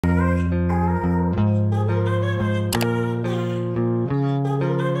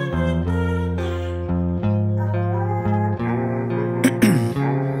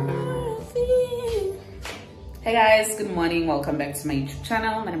Hey guys, good morning. Welcome back to my YouTube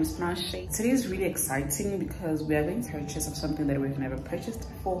channel. My name is Panashe. Today is really exciting because we are going to purchase of something that we've never purchased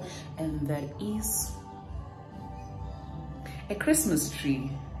before, and that is a Christmas tree.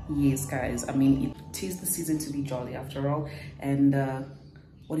 Yes guys, I mean it is the season to be jolly after all, and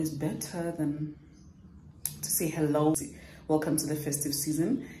what is better than to say hello, welcome to the festive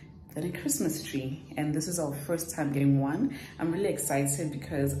season, than a Christmas tree. And this is our first time getting one. I'm really excited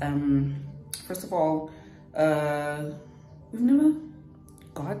because first of all,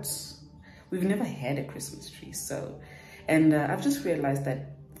 we've never had a Christmas tree. So, and I've just realized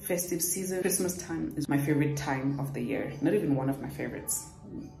that festive season, Christmas time, is my favorite time of the year. Not even one of my favorites.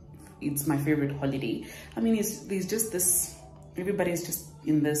 It's my favorite holiday. I mean, there's just this, everybody's just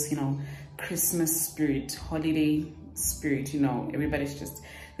in this, you know, Christmas spirit, holiday spirit, you know, everybody's just,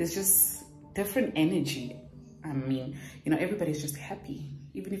 there's just different energy. I mean, you know, everybody's just happy.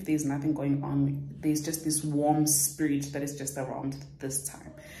 Even if there's nothing going on, there's just this warm spirit that is just around this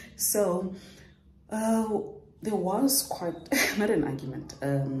time. So there was quite, not an argument,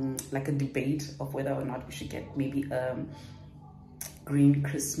 like a debate of whether or not we should get maybe a green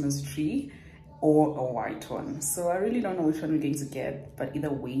Christmas tree or a white one. So I really don't know which one we're going to get, but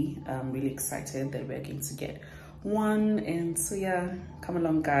either way, I'm really excited that we're going to get one. And so yeah, come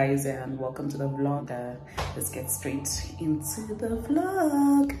along guys and welcome to the vlog. Let's get straight into the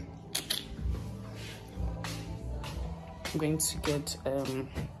vlog. I'm going to get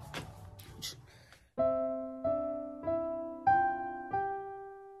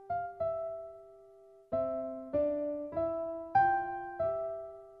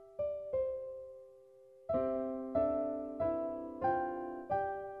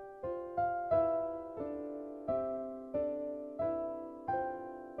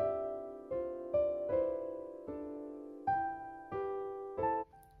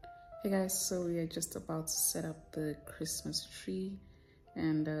Hey guys, so we are just about to set up the Christmas tree,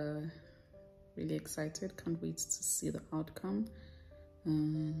 and really excited, can't wait to see the outcome.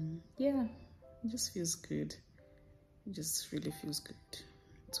 Yeah, it just feels good. It just really feels good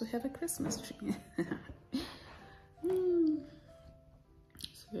to have a Christmas tree.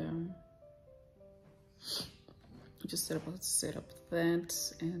 So yeah, just about to set up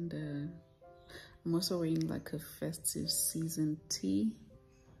that, and I'm also wearing like a festive season tee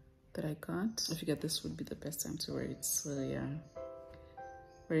that I got. I figured this would be the best time to wear it. So yeah,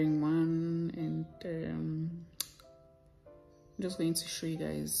 wearing one, and I'm just going to show you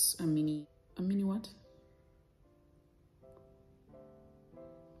guys a mini what?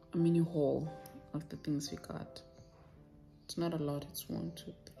 A mini haul of the things we got. It's not a lot, it's 1, 2,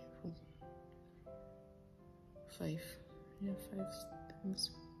 3, 4, 5. Yeah, 5 things.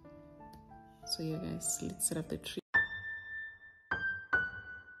 So yeah guys, let's set up the tree.